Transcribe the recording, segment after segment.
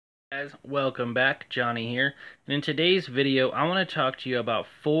Guys, welcome back. Johnny here. And in today's video, I want to talk to you about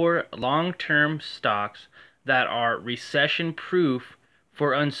 4 long-term stocks that are recession-proof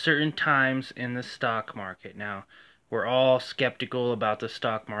for uncertain times in the stock market. Now, we're all skeptical about the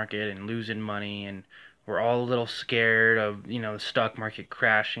stock market and losing money, and we're all a little scared of, the stock market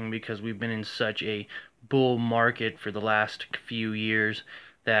crashing because we've been in such a bull market for the last few years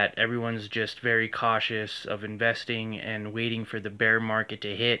that everyone's just very cautious of investing and waiting for the bear market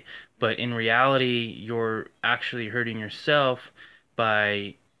to hit. But in reality, you're actually hurting yourself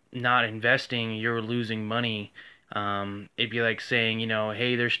by not investing. You're losing money. It'd be like saying,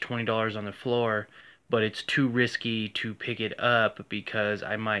 hey, there's $20 on the floor, but it's too risky to pick it up because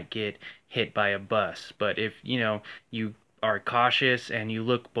I might get hit by a bus. But if, you are cautious and you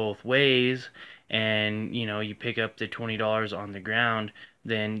look both ways and, you pick up the $20 on the ground,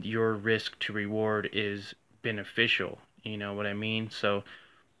 then your risk to reward is beneficial. You know what I mean? So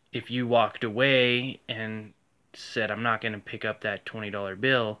if you walked away and said, I'm not going to pick up that $20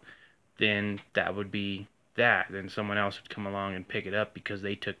 bill, then that would be that. Then someone else would come along and pick it up because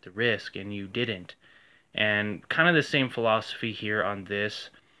they took the risk and you didn't. And kind of the same philosophy here on this.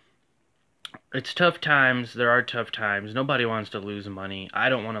 It's tough times. There are tough times. Nobody wants to lose money. I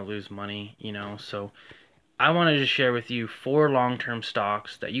don't want to lose money, so I wanted to share with you 4 long-term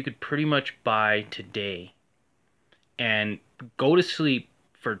stocks that you could pretty much buy today and go to sleep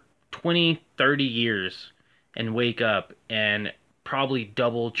for 20, 30 years and wake up and probably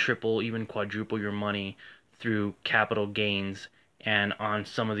double, triple, even quadruple your money through capital gains and on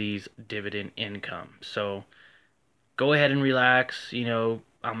some of these dividend income. So go ahead and relax.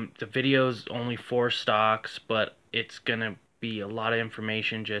 The video's only 4 stocks, but it's gonna be a lot of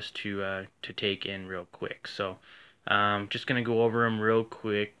information just to take in real quick. So just gonna go over them real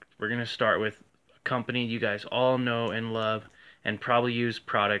quick. We're gonna start with a company you guys all know and love and probably use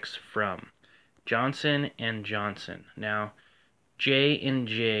products from, Johnson and Johnson. Now,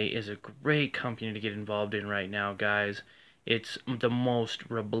 J&J is a great company to get involved in right now, guys. It's the most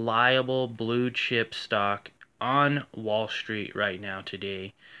reliable blue chip stock on Wall Street right now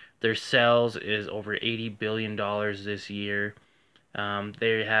today. Their sales is over $80 billion this year.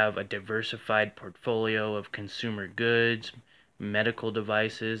 They have a diversified portfolio of consumer goods, medical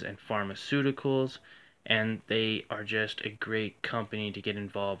devices, and pharmaceuticals, and they are just a great company to get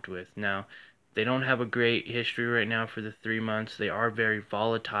involved with. Now, they don't have a great history right now for the 3 months. They are very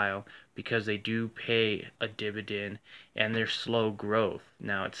volatile because they do pay a dividend and they're slow growth.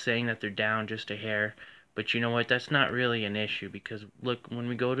 Now, it's saying that they're down just a hair, but you know what? That's not really an issue because look, when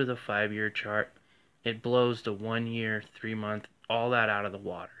we go to the 5-year chart, it blows the 1 year, 3 month, all that out of the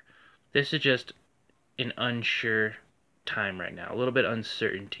water. This is just an unsure time right now, a little bit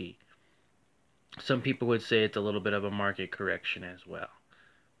uncertainty. Some people would say it's a little bit of a market correction as well.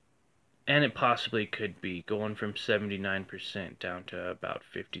 And it possibly could be going from 79% down to about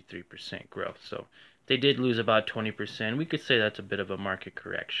 53% growth. So they did lose about 20%. We could say that's a bit of a market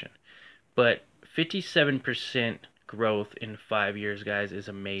correction. But 57% growth in 5 years, guys, is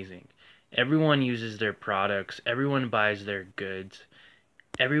amazing. Everyone uses their products. Everyone buys their goods.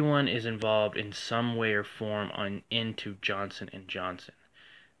 Everyone is involved in some way or form into Johnson & Johnson.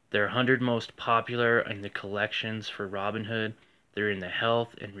 They're 100 most popular in the collections for Robinhood. They're in the health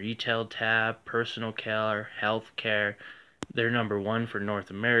and retail tab, personal care, health care. They're number 1 for North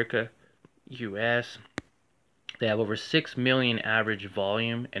America, US. They have over 6 million average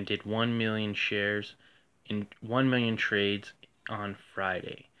volume and did 1 million shares in 1 million trades on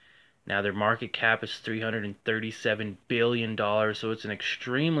Friday. Now their market cap is $337 billion, so it's an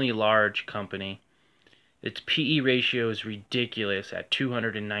extremely large company. Its PE ratio is ridiculous at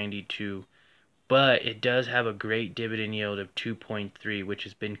 292, but it does have a great dividend yield of 2.3, which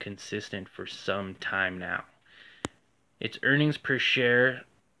has been consistent for some time now. Its earnings per share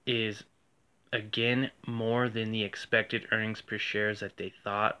is again more than the expected earnings per shares that they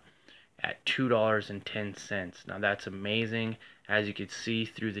thought at $2.10. Now that's amazing. As you can see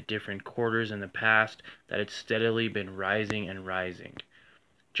through the different quarters in the past, that it's steadily been rising and rising.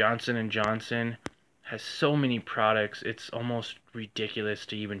 Johnson & Johnson has so many products, it's almost ridiculous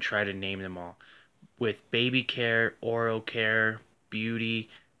to even try to name them all. With baby care, oral care, beauty,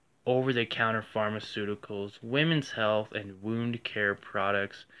 over-the-counter pharmaceuticals, women's health, and wound care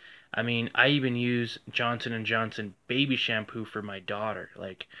products. I mean, I even use Johnson & Johnson baby shampoo for my daughter.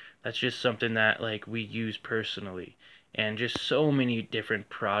 Like, that's just something that, like, we use personally. And just so many different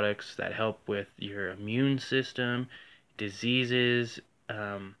products that help with your immune system, diseases,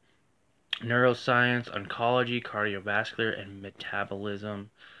 neuroscience, oncology, cardiovascular, and metabolism.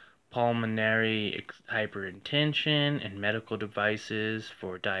 pulmonary hypertension and medical devices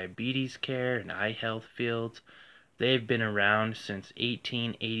for diabetes care and eye health fields. They've been around since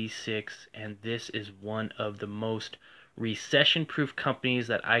 1886, and this is one of the most recession-proof companies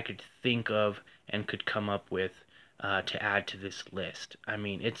that I could think of and could come up with to add to this list. I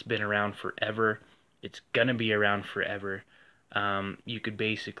mean, it's been around forever. It's gonna be around forever. You could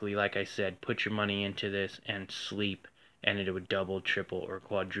basically, like I said, put your money into this and sleep, and it would double, triple, or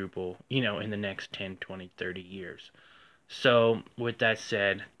quadruple, in the next 10, 20, 30 years. So, with that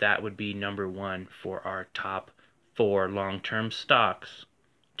said, that would be number one for our top 4 long-term stocks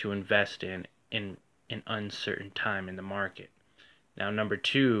to invest in an uncertain time in the market. Now, number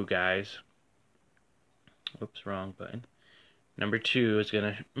 2, guys, whoops, wrong button. Number 2 is going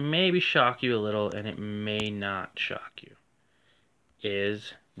to maybe shock you a little, and it may not shock you,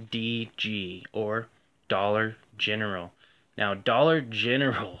 is DG, or Dollar General. Now, Dollar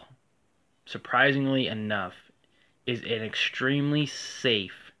General, surprisingly enough, is an extremely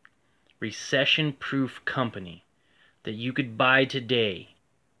safe, recession-proof company that you could buy today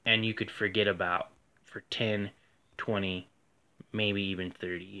and you could forget about for 10, 20, maybe even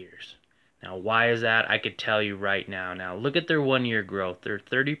 30 years. Now, why is that? I could tell you right now. Now, look at their 1-year growth. They're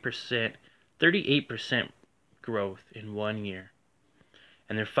 30%, 38% growth in 1 year.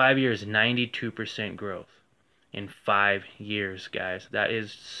 And their 5 years, 92% growth in 5 years, guys. That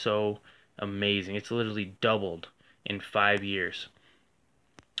is so amazing. It's literally doubled in 5 years.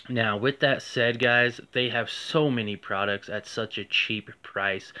 Now, with that said, guys, they have so many products at such a cheap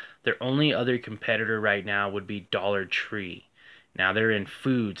price. Their only other competitor right now would be Dollar Tree. Now, they're in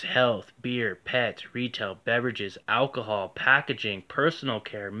foods, health, beer, pets, retail, beverages, alcohol, packaging, personal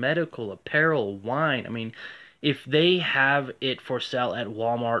care, medical, apparel, wine. I mean, if they have it for sale at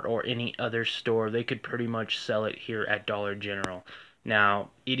Walmart or any other store, they could pretty much sell it here at Dollar General.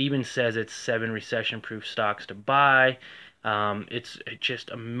 Now, it even says it's 7 recession-proof stocks to buy. It's just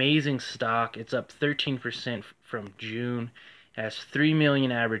amazing stock. It's up 13% from June. It has 3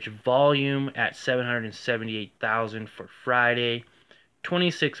 million average volume at 778,000 for Friday.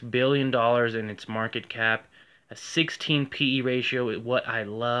 $26 billion in its market cap. A 16 PE ratio is what I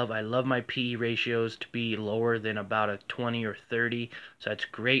love. I love my PE ratios to be lower than about a 20 or 30. So that's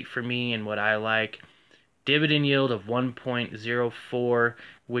great for me and what I like. Dividend yield of 1.04,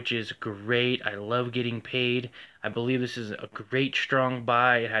 which is great. I love getting paid. I believe this is a great strong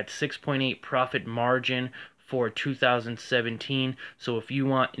buy. It had 6.8 profit margin for 2017. So if you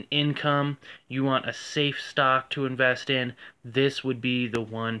want an income, you want a safe stock to invest in, this would be the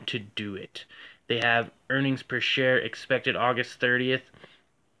one to do it. They have earnings per share expected August 30th.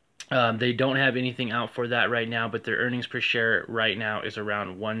 They don't have anything out for that right now, but their earnings per share right now is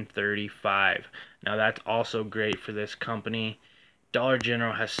around 135. Now that's also great for this company. Dollar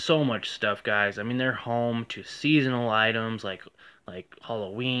General has so much stuff, guys. I mean, they're home to seasonal items like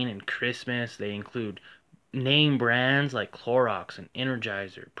Halloween and Christmas. They include name brands like Clorox and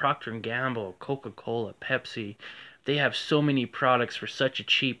Energizer, Procter & Gamble, Coca-Cola, Pepsi. They have so many products for such a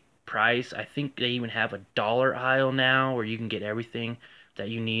cheap price. I think they even have a dollar aisle now where you can get everything that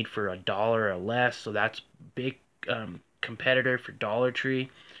you need for $1 or less. So that's big competitor for Dollar Tree.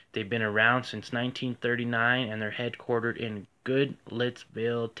 They've been around since 1939 and they're headquartered in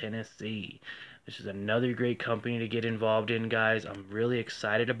Goodlettsville, Tennessee. This is another great company to get involved in, guys. I'm really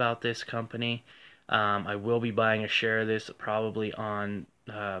excited about this company. I will be buying a share of this probably on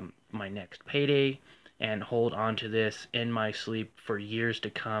my next payday and hold on to this in my sleep for years to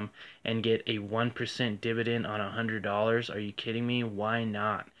come and get a 1% dividend on $100. Are you kidding me? Why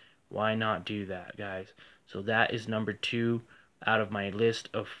not? Why not do that, guys? So that is number 2 out of my list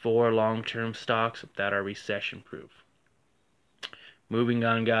of 4 long-term stocks that are recession-proof. Moving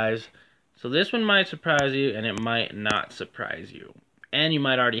on, guys. So this one might surprise you and it might not surprise you. And you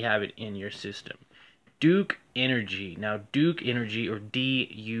might already have it in your system. Duke Energy. Now, Duke Energy, or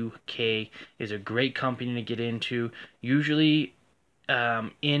DUK, is a great company to get into. Usually,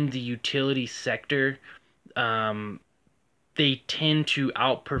 in the utility sector, they tend to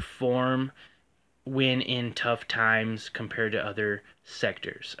outperform when in tough times compared to other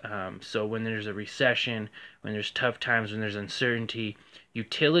sectors. So when there's a recession, when there's tough times, when there's uncertainty,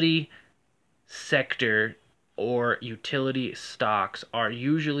 utility sector or utility stocks are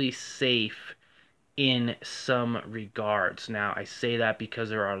usually safe in some regards. Now, I say that because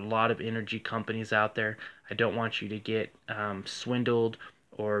there are a lot of energy companies out there. I don't want you to get swindled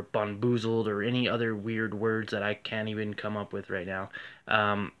or bamboozled or any other weird words that I can't even come up with right now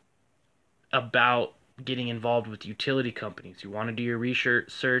about getting involved with utility companies. You want to do your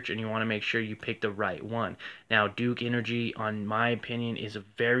research and you want to make sure you pick the right one. Now, Duke Energy, on my opinion, is a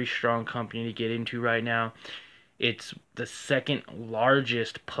very strong company to get into right now. It's the second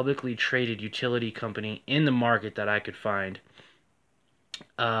largest publicly traded utility company in the market that I could find.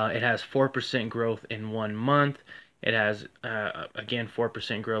 It has 4% growth in 1 month. It has, again,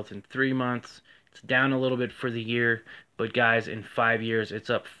 4% growth in 3 months. It's down a little bit for the year, but guys, in 5 years, it's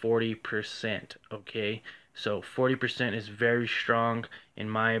up 40%, okay? So 40% is very strong, in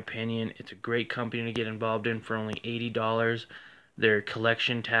my opinion. It's a great company to get involved in for only $80. Their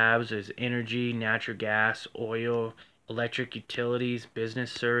collection tabs is energy, natural gas, oil, electric utilities,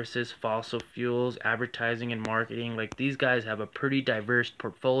 business services, fossil fuels, advertising and marketing. Like, these guys have a pretty diverse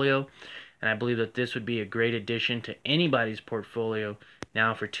portfolio, and I believe that this would be a great addition to anybody's portfolio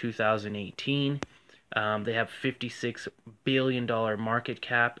now for 2018. They have $56 billion market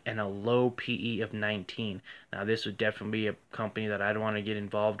cap and a low PE of 19. Now, this would definitely be a company that I'd want to get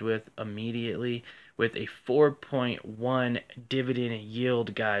involved with immediately, with a 4.1 dividend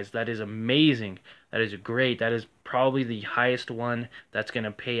yield, guys. That is amazing. That is great. That is probably the highest one that's going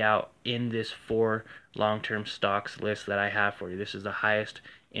to pay out in this 4 long-term stocks list that I have for you. This is the highest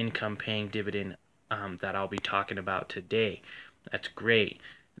income paying dividend that I'll be talking about today. That's great.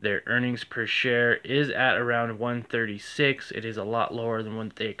 Their earnings per share is at around 136. It is a lot lower than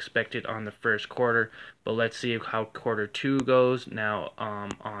what they expected on the first quarter, but let's see how quarter 2 goes now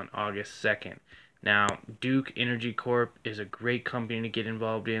on August 2nd. Now, Duke Energy Corp is a great company to get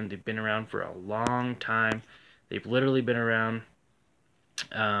involved in. They've been around for a long time. They've literally been around.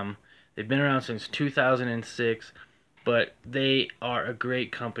 They've been around since 2006, but they are a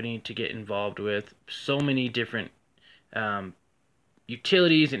great company to get involved with. So many different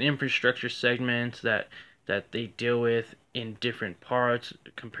utilities and infrastructure segments that they deal with in different parts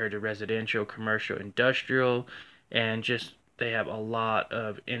compared to residential, commercial, industrial, and just they have a lot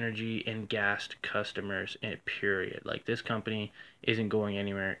of energy and gas customers, period. Like, this company isn't going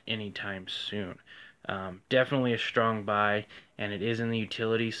anywhere anytime soon. Definitely a strong buy, and it is in the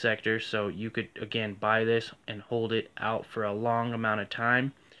utility sector, so you could, again, buy this and hold it out for a long amount of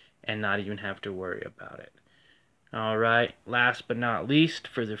time and not even have to worry about it. Alright, last but not least,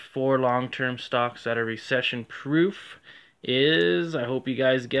 for the 4 long-term stocks that are recession-proof is, I hope you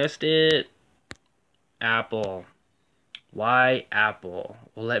guys guessed it, Apple. Why Apple?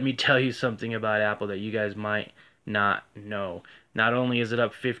 Well, let me tell you something about Apple that you guys might not know. Not only is it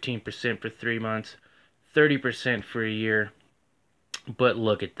up 15% for 3 months, 30% for a year, but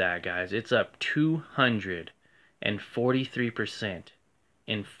look at that, guys. It's up 243%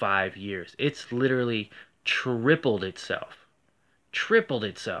 in 5 years. It's literally tripled itself. Tripled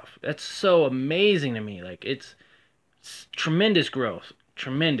itself. That's so amazing to me. Like, it's tremendous growth.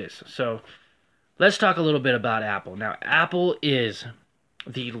 Tremendous. So, let's talk a little bit about Apple. Now, Apple is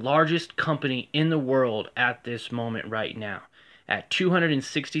the largest company in the world at this moment right now, at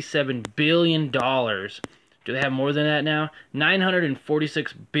 $267 billion. Do they have more than that now?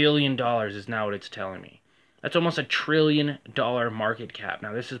 $946 billion is now what it's telling me. That's almost $1 trillion market cap.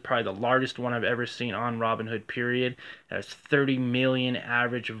 Now, this is probably the largest one I've ever seen on Robinhood, period. That has 30 million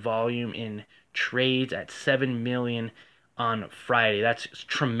average volume in trades at 7 million on Friday. That's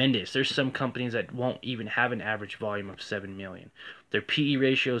tremendous. There's some companies that won't even have an average volume of 7 million. Their PE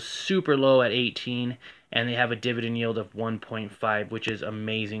ratio is super low at 18, and they have a dividend yield of 1.5, which is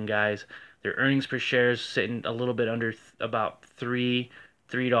amazing, guys. Their earnings per share is sitting a little bit under about $3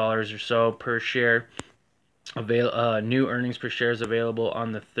 or so per share. New earnings per share is available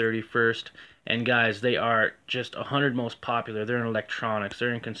on the 31st. And guys, they are just 100 most popular. They're in electronics,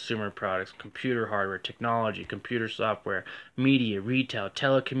 they're in consumer products, computer hardware, technology, computer software, media, retail,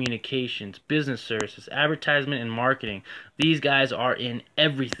 telecommunications, business services, advertisement, and marketing. These guys are in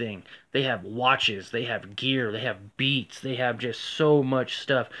everything. They have watches, they have gear, they have beats, they have just so much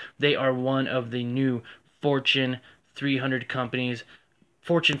stuff. They are one of the new Fortune 300 companies,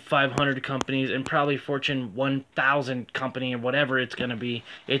 Fortune 500 companies, and probably Fortune 1000 company, or whatever it's going to be.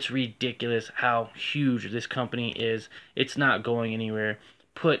 It's ridiculous how huge this company is. It's not going anywhere.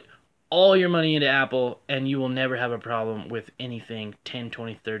 Put all your money into Apple, and you will never have a problem with anything 10,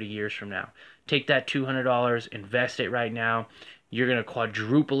 20, 30 years from now. Take that $200, invest it right now. You're going to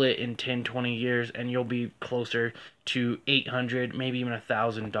quadruple it in 10, 20 years, and you'll be closer to $800, maybe even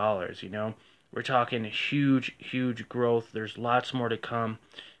 $1,000, you know? We're talking huge, huge growth. There's lots more to come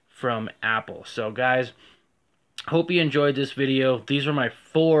from Apple. So, guys, hope you enjoyed this video. These are my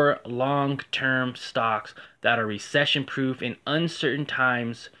 4 long-term stocks that are recession-proof in uncertain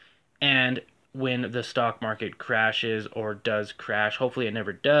times and when the stock market crashes or does crash. Hopefully it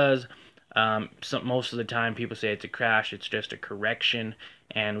never does. Most of the time people say it's a crash, it's just a correction,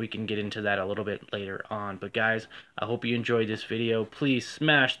 and we can get into that a little bit later on. But guys, I hope you enjoyed this video. Please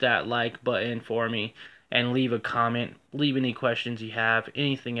smash that like button for me and leave a comment, leave any questions you have,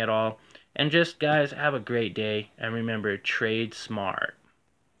 anything at all. And just guys, have a great day, and remember, trade smart.